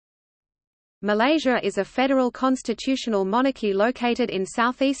Malaysia is a federal constitutional monarchy located in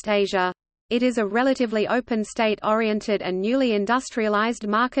Southeast Asia. It is a relatively open state-oriented and newly industrialized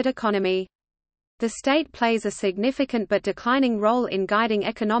market economy. The state plays a significant but declining role in guiding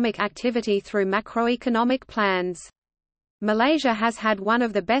economic activity through macroeconomic plans. Malaysia has had one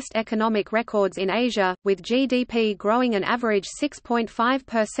of the best economic records in Asia, with GDP growing an average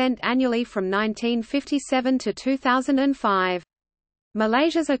 6.5% annually from 1957 to 2005.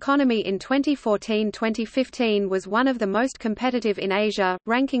 Malaysia's economy in 2014-2015 was one of the most competitive in Asia,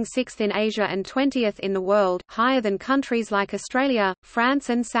 ranking 6th in Asia and 20th in the world, higher than countries like Australia, France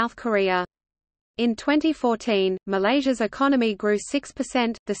and South Korea. In 2014, Malaysia's economy grew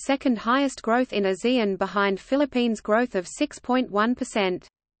 6%, the second highest growth in ASEAN behind Philippines' growth of 6.1%.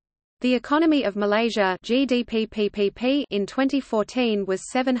 The economy of Malaysia (GDP PPP) in 2014 was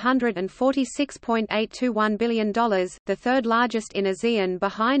 $746.821 billion, the third largest in ASEAN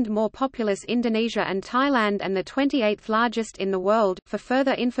behind more populous Indonesia and Thailand, and the 28th largest in the world. For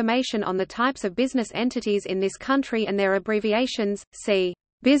further information on the types of business entities in this country and their abbreviations, see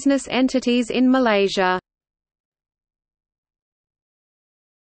Business entities in Malaysia.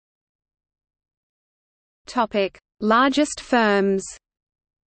 Topic: Largest firms.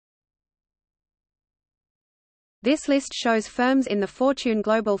 This list shows firms in the Fortune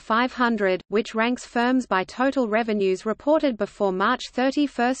Global 500, which ranks firms by total revenues reported before March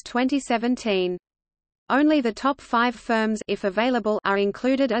 31, 2017. Only the top 5 firms, if available, are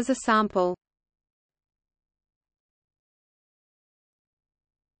included as a sample.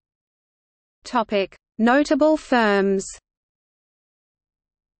 Topic: Notable firms.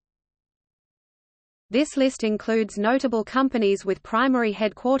 This list includes notable companies with primary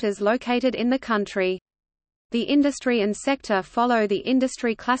headquarters located in the country. The industry and sector follow the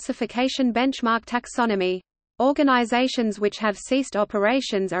industry classification benchmark taxonomy. Organizations which have ceased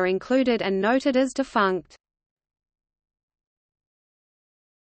operations are included and noted as defunct.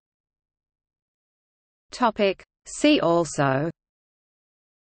 Topic: See also.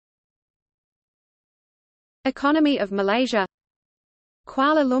 Economy of Malaysia.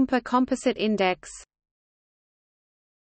 Kuala Lumpur Composite Index.